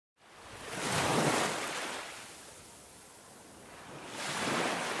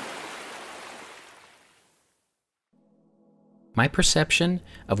My perception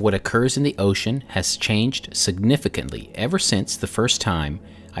of what occurs in the ocean has changed significantly ever since the first time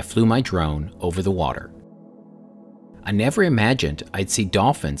I flew my drone over the water. I never imagined I'd see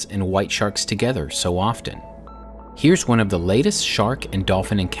dolphins and white sharks together so often. Here's one of the latest shark and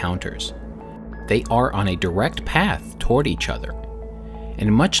dolphin encounters. They are on a direct path toward each other.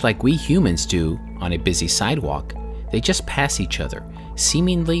 And much like we humans do on a busy sidewalk, they just pass each other,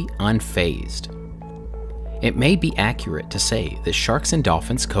 seemingly unfazed. It may be accurate to say that sharks and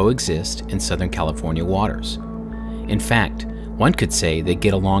dolphins coexist in Southern California waters. In fact, one could say they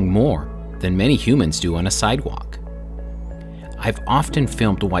get along more than many humans do on a sidewalk. I've often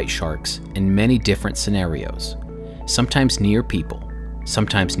filmed white sharks in many different scenarios, sometimes near people,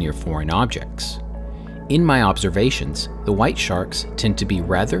 sometimes near foreign objects. In my observations, the white sharks tend to be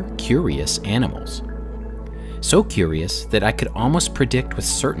rather curious animals. So curious that I could almost predict with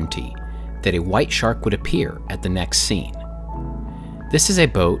certainty that a white shark would appear at the next scene. This is a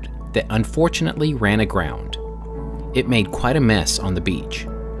boat that unfortunately ran aground. It made quite a mess on the beach.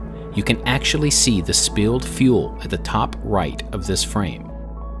 You can actually see the spilled fuel at the top right of this frame.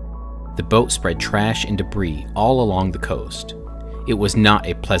 The boat spread trash and debris all along the coast. It was not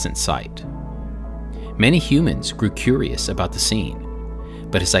a pleasant sight. Many humans grew curious about the scene,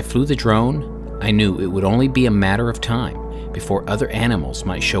 but as I flew the drone, I knew it would only be a matter of time before other animals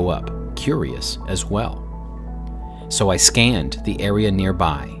might show up, curious as well. So I scanned the area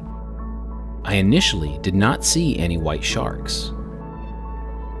nearby. I initially did not see any white sharks.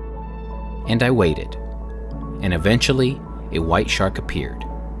 And I waited, and eventually a white shark appeared,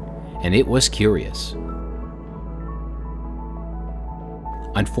 and it was curious.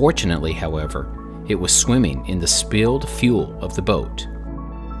 Unfortunately, however, it was swimming in the spilled fuel of the boat.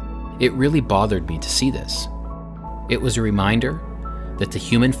 It really bothered me to see this. It was a reminder that the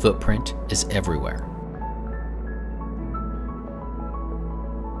human footprint is everywhere.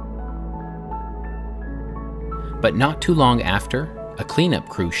 But not too long after, a cleanup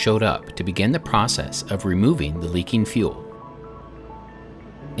crew showed up to begin the process of removing the leaking fuel.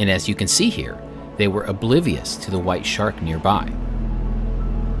 And as you can see here, they were oblivious to the white shark nearby.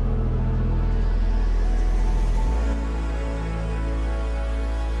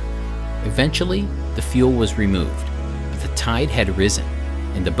 Eventually, the fuel was removed, but the tide had risen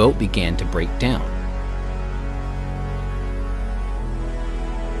and the boat began to break down.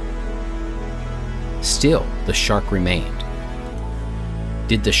 Still, the shark remained.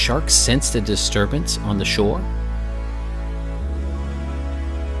 Did the shark sense the disturbance on the shore?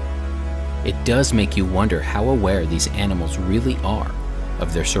 It does make you wonder how aware these animals really are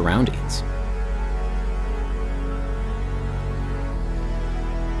of their surroundings.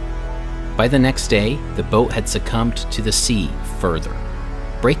 By the next day, the boat had succumbed to the sea further,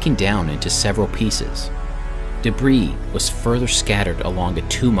 breaking down into several pieces. Debris was further scattered along a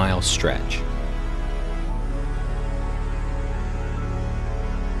 2-mile stretch.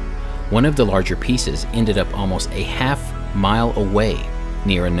 One of the larger pieces ended up almost a half-mile away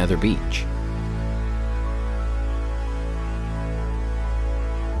near another beach.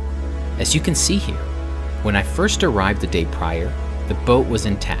 As you can see here, when I first arrived the day prior, the boat was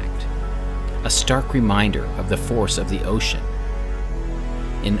intact. A stark reminder of the force of the ocean.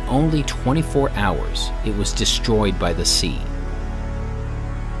 In only 24 hours, it was destroyed by the sea.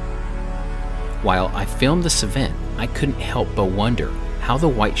 While I filmed this event, I couldn't help but wonder how the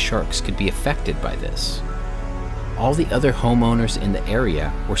white sharks could be affected by this. All the other homeowners in the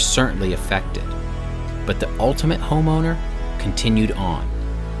area were certainly affected, but the ultimate homeowner continued on,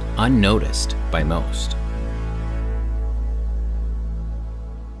 unnoticed by most.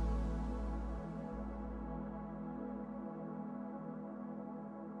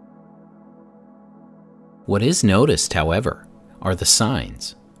 What is noticed, however, are the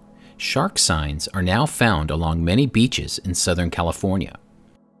signs. Shark signs are now found along many beaches in Southern California.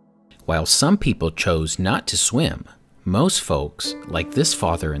 While some people chose not to swim, most folks, like this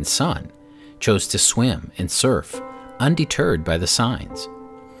father and son, chose to swim and surf, undeterred by the signs.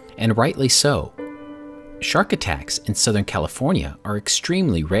 And rightly so. Shark attacks in Southern California are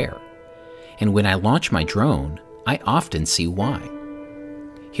extremely rare, and when I launch my drone, I often see why.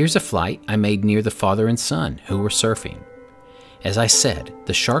 Here's a flight I made near the father and son who were surfing. As I said,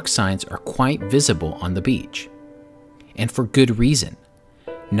 the shark signs are quite visible on the beach. And for good reason.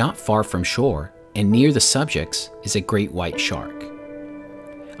 Not far from shore and near the subjects is a great white shark.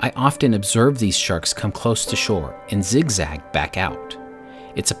 I often observe these sharks come close to shore and zigzag back out.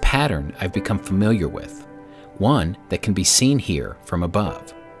 It's a pattern I've become familiar with, one that can be seen here from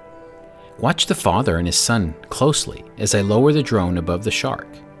above. Watch the father and his son closely as I lower the drone above the shark.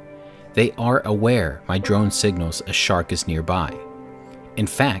 They are aware my drone signals a shark is nearby. In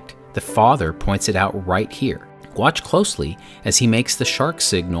fact, the father points it out right here. Watch closely as he makes the shark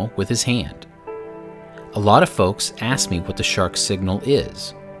signal with his hand. A lot of folks ask me what the shark signal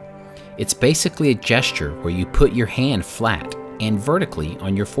is. It's basically a gesture where you put your hand flat and vertically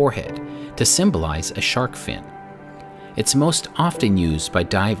on your forehead to symbolize a shark fin. It's most often used by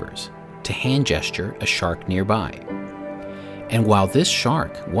divers to hand gesture a shark nearby. And while this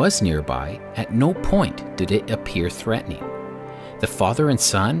shark was nearby, at no point did it appear threatening. The father and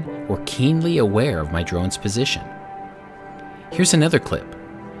son were keenly aware of my drone's position. Here's another clip,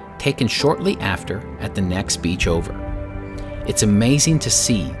 taken shortly after at the next beach over. It's amazing to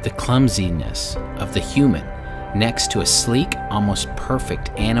see the clumsiness of the human next to a sleek, almost perfect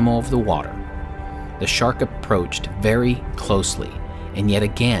animal of the water. The shark approached very closely and yet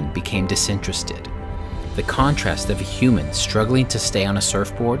again became disinterested. The contrast of a human struggling to stay on a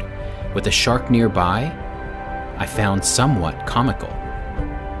surfboard with a shark nearby, I found somewhat comical.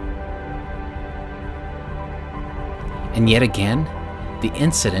 And yet again, the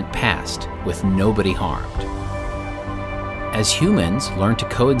incident passed with nobody harmed. As humans learn to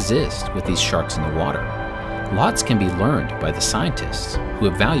coexist with these sharks in the water, lots can be learned by the scientists who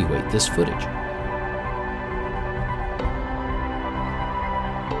evaluate this footage.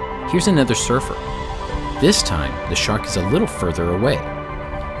 Here's another surfer. This time, the shark is a little further away,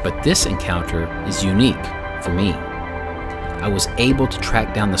 but this encounter is unique for me. I was able to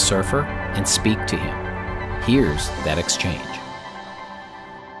track down the surfer and speak to him. Here's that exchange.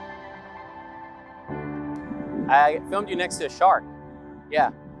 I filmed you next to a shark.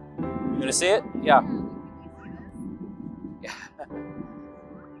 Yeah. You wanna see it? Yeah. Yeah.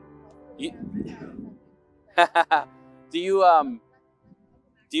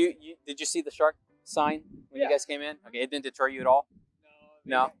 Did you see the shark sign when you guys came in? Okay, it didn't deter you at all?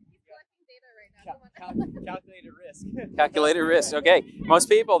 No. Calculated risk. Calculated risk. Okay. Most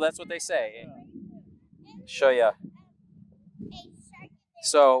people, that's what they say. Show you.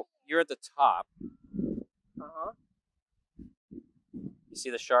 So you're at the top. You see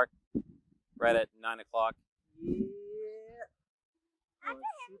the shark right at 9 o'clock? Yeah.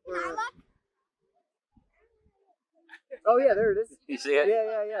 Oh yeah, there it is. You see it?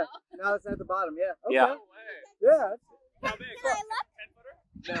 Yeah. Now it's at the bottom. Yeah. Okay. Yeah. Yeah. How big?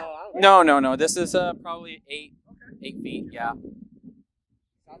 No. This is probably 8 feet. Yeah.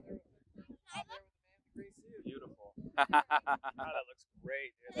 Beautiful. Oh, that looks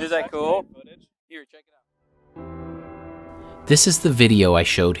great. Dude. Is that cool? Footage. Here, check it out. This is the video I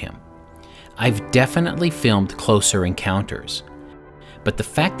showed him. I've definitely filmed closer encounters, but the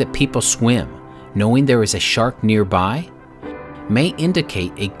fact that people swim knowing there is a shark nearby may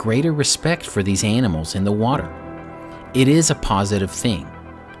indicate a greater respect for these animals in the water. It is a positive thing.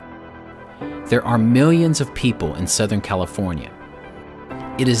 There are millions of people in Southern California.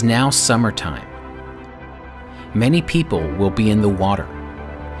 It is now summertime. Many people will be in the water,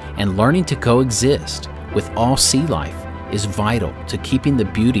 and learning to coexist with all sea life is vital to keeping the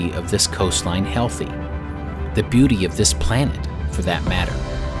beauty of this coastline healthy, the beauty of this planet for that matter.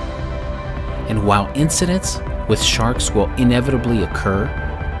 And while incidents with sharks will inevitably occur,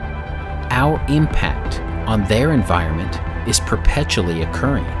 our impact on their environment is perpetually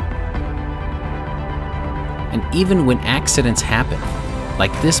occurring. And even when accidents happen,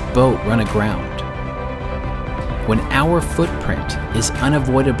 like this boat run aground, when our footprint is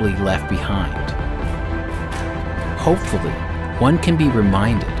unavoidably left behind, hopefully, one can be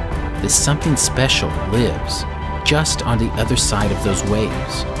reminded that something special lives just on the other side of those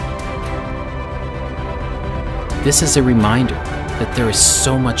waves. This is a reminder that there is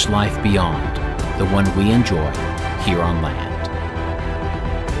so much life beyond the one we enjoy here on land.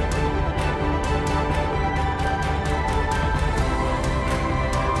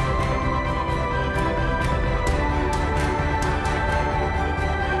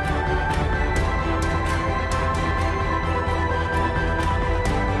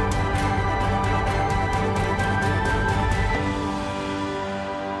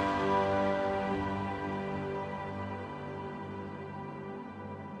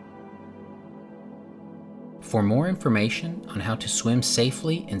 For more information on how to swim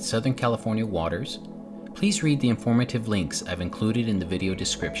safely in Southern California waters, please read the informative links I've included in the video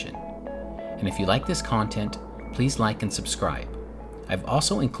description. And if you like this content, please like and subscribe. I've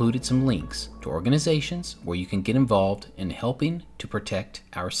also included some links to organizations where you can get involved in helping to protect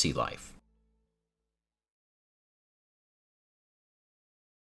our sea life.